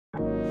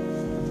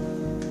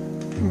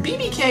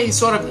BBK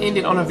sort of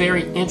ended on a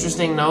very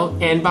interesting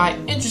note, and by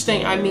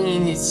interesting I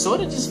mean it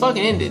sort of just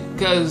fucking ended,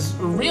 because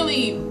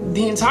really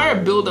the entire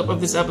build-up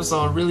of this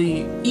episode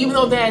really, even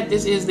though that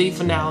this is the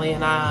finale,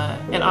 and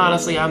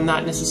honestly I'm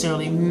not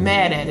necessarily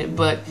mad at it,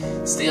 but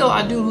still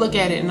I do look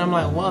at it and I'm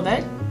like, well,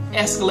 that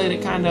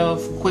escalated kind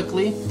of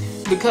quickly,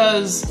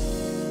 because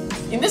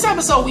in this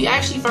episode we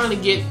actually finally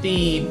get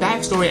the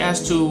backstory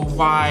as to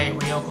why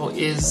Ryoko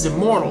is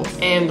immortal,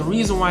 and the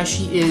reason why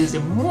she is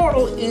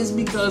immortal is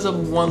because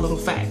of one little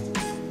fact.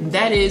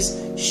 That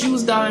is, she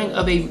was dying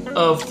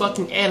of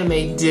fucking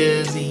anime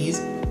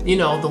disease. You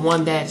know, the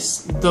one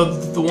that's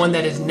the one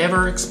that is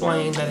never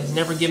explained, that is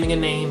never giving a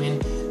name,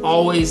 and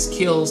always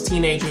kills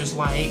teenagers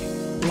like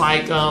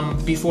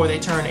before they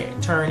turn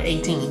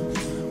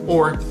 18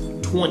 or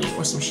 20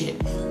 or some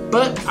shit.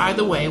 But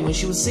either way, when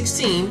she was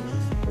 16,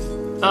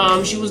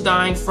 she was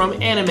dying from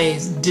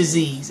anime's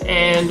disease,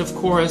 and of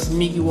course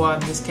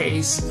Mikiwa in this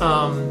case,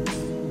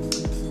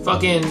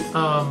 fucking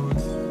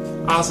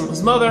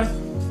Asuma's mother,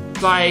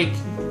 like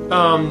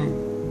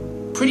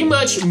pretty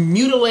much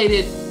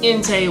mutilated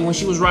Entei when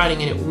she was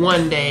riding in it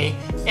one day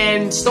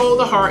and stole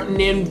the heart and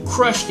then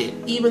crushed it.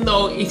 Even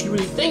though, if you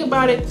really think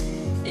about it,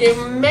 it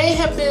might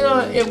have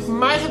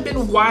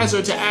been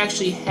wiser to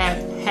actually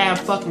have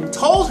fucking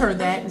told her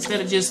that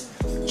instead of just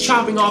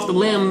chopping off the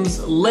limbs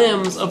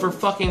of her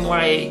fucking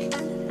like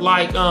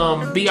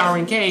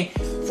BRNK,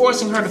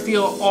 forcing her to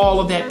feel all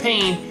of that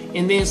pain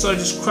and then sort of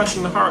just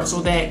crushing the heart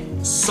so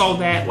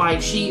that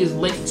like she is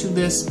linked to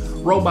this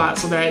robot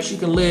so that she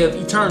can live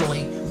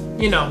eternally,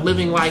 you know,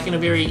 living like in a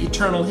very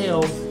eternal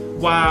hell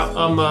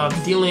while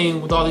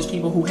dealing with all these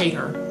people who hate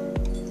her.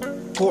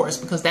 Of course,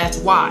 because that's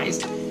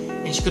wise.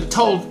 And she could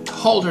have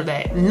told her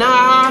that.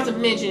 Not to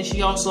mention,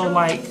 she also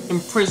like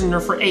imprisoned her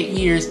for 8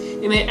 years,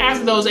 and then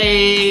after those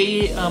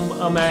 8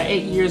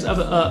 years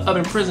of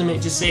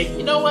imprisonment, just said,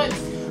 you know what?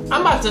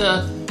 I'm about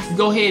to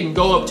go ahead and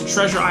go up to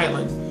Treasure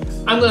Island.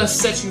 I'm gonna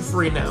set you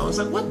free now. It's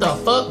like, what the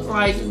fuck?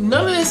 Like,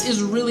 none of this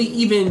is really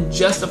even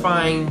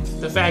justifying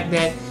the fact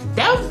that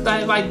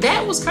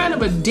that was kind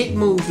of a dick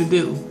move to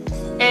do.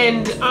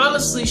 And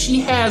honestly,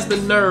 she has the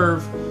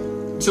nerve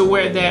to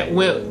where that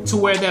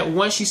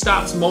once she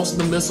stops most of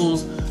the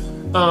missiles,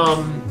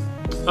 her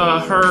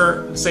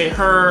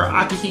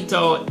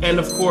Akihito, and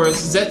of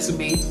course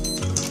Zetsubi,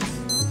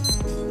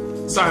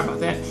 sorry about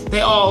that,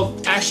 they all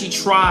actually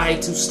try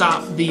to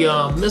stop the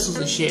missiles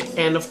and shit.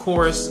 And of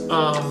course,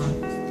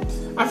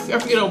 I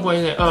forget what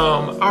boy that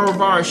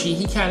Arabarashi,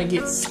 he kind of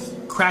gets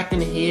cracked in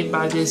the head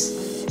by this.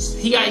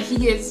 He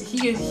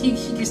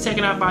gets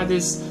taken out by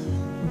this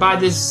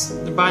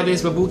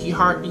Bubuki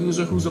heart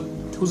user who's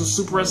a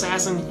super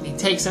assassin, and he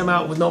takes him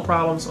out with no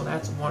problem, so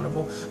that's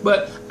wonderful.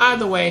 But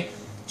either way,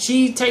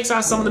 she takes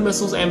out some of the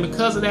missiles, and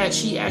because of that,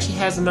 she actually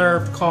has the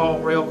nerve to call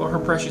Ryoko her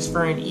precious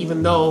friend,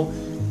 even though,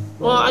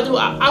 well,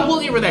 I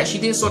will give her that. She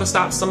did sort of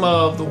stop some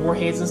of the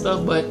warheads and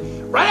stuff, but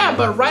right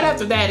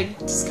after that, it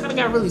just kind of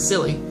got really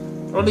silly,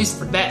 or at least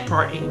for that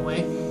part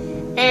anyway.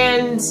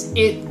 And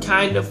it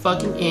kind of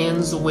fucking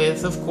ends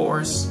with, of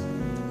course,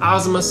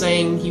 Azuma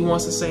saying he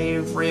wants to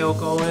save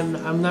Ryoko, and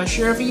I'm not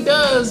sure if he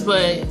does,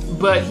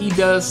 but he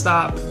does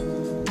stop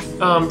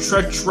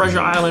Treasure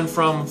Island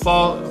from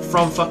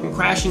fucking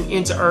crashing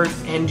into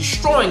Earth and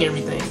destroying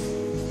everything.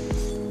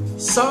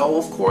 So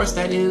of course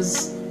that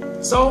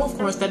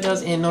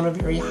does end on a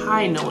very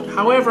high note.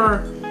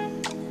 However,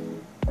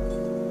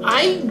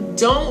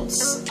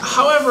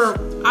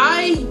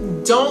 I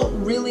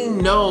don't really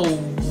know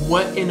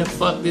what in the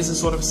fuck this is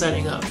sort of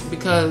setting up,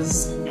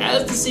 because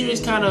as the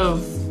series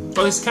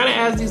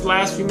as these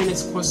last few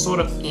minutes sort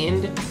of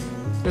end,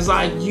 it's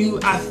like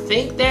I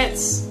think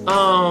that's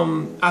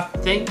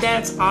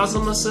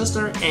Azuma's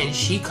sister, and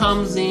she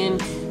comes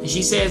in and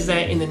she says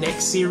that in the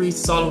next series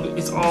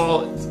it's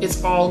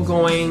all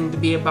going to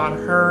be about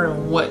her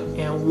and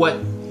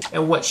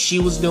what she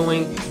was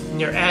doing, and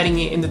they're adding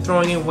it and they're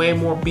throwing in way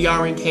more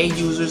BRNK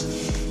users,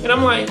 and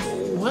I'm like,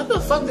 what the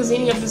fuck does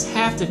any of this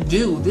have to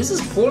do? This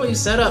is poorly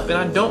set up, and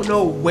I don't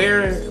know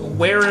where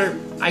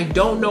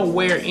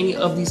any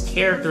of these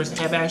characters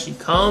have actually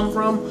come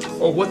from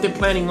or what they're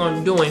planning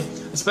on doing,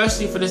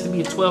 especially for this to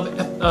be a 12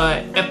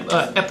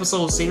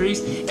 episode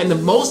series. And the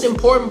most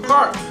important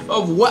part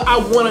of what I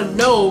want to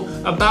know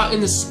about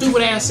in this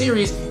stupid ass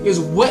series is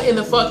what in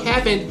the fuck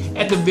happened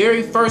at the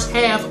very first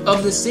half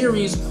of the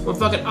series when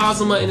fucking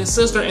Azuma and his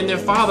sister and their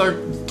father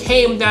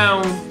came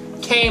down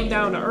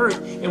to Earth,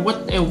 and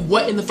what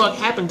in the fuck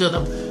happened to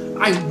them.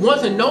 I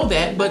want to know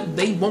that, but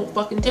they won't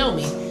fucking tell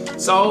me.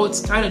 So it's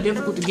kind of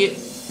difficult to get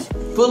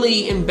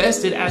fully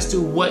invested as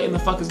to what in the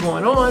fuck is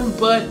going on,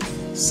 but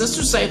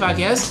sister's safe, I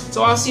guess.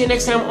 So I'll see you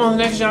next time on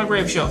the next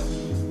Jongravesshow Show.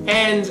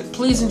 And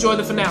please enjoy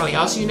the finale.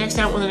 I'll see you next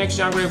time on the next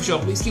Jongravesshow Show.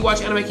 Please keep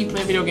watching anime, keep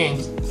playing video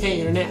games. Hey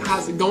internet,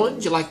 how's it going?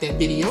 Did you like that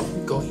video?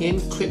 Go ahead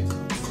and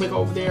click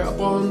over there up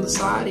on the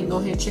side and go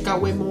ahead and check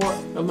out way more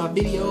of my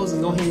videos,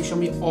 and go ahead and show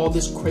me all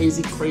this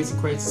crazy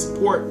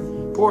support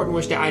in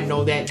which that I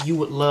know that you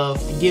would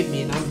love to give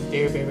me, and I'm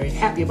very, very, very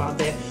happy about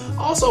that.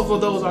 Also, for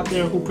those out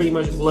there who pretty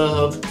much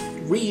love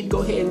read, go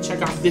ahead and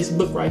check out this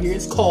book right here.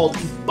 It's called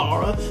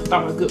Bara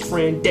by my good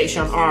friend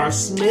Deshaun R.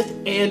 Smith,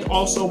 and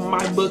also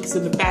my book is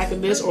in the back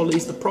of this, or at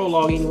least the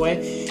prologue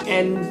anyway.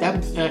 And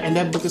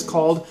that book is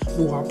called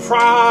Noir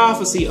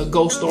Prophecy, a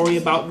ghost story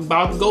about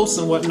ghosts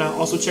and whatnot.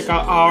 Also check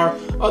out our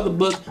other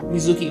book,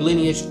 Mizuki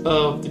Lineage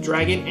of the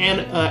Dragon,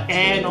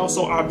 and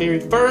also our very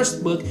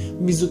first book,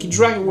 Mizuki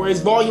Dragon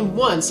Warriors Volume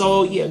 1.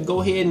 So yeah,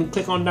 go ahead and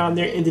click on down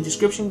there in the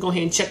description. Go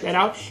ahead and check that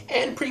out,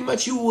 and pretty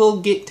much you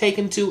will get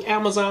taken to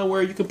Amazon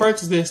where you can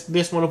purchase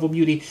this wonderful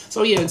beauty.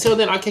 So yeah, until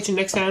then, I'll catch you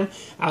next time.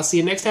 I'll see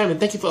you next time, and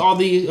thank you for all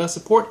the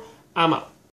support. I'm out.